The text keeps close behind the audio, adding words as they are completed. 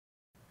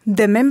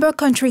The member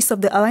countries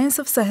of the Alliance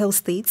of Sahel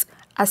States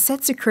are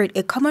set to create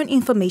a common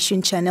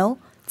information channel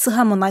to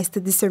harmonize the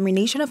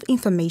dissemination of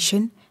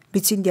information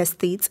between their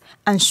states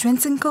and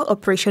strengthen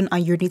cooperation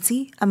and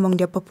unity among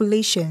their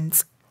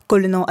populations.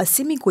 Colonel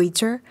Assimi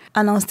Goïta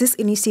announced this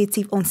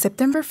initiative on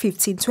September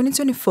 15,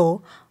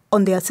 2024,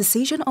 on the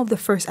association of the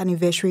first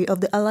anniversary of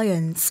the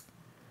Alliance.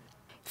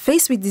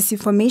 Faced with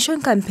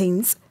disinformation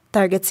campaigns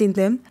targeting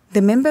them,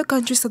 the member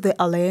countries of the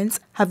Alliance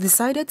have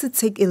decided to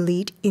take a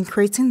lead in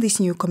creating this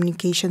new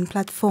communication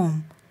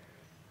platform.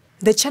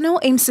 The channel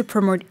aims to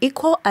promote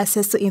equal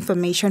access to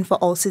information for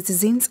all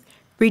citizens,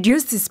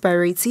 reduce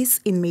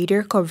disparities in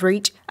media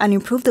coverage, and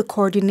improve the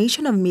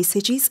coordination of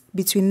messages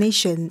between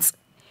nations.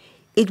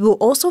 It will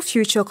also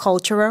feature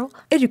cultural,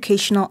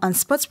 educational, and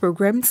sports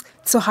programs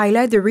to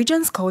highlight the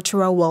region's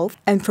cultural wealth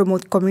and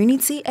promote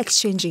community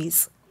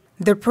exchanges.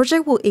 The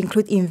project will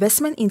include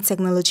investment in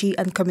technology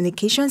and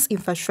communications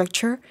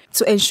infrastructure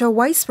to ensure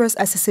widespread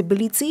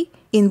accessibility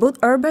in both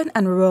urban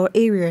and rural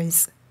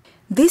areas.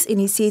 This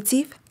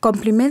initiative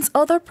complements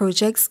other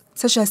projects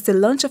such as the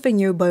launch of a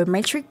new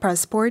biometric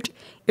passport,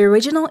 a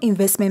regional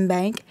investment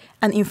bank,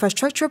 and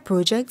infrastructure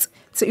projects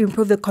to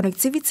improve the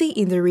connectivity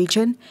in the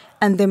region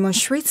and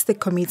demonstrates the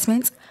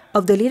commitment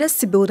of the leaders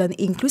to build an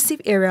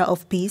inclusive area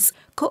of peace,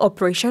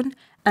 cooperation,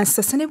 and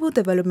sustainable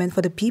development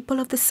for the people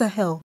of the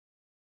Sahel.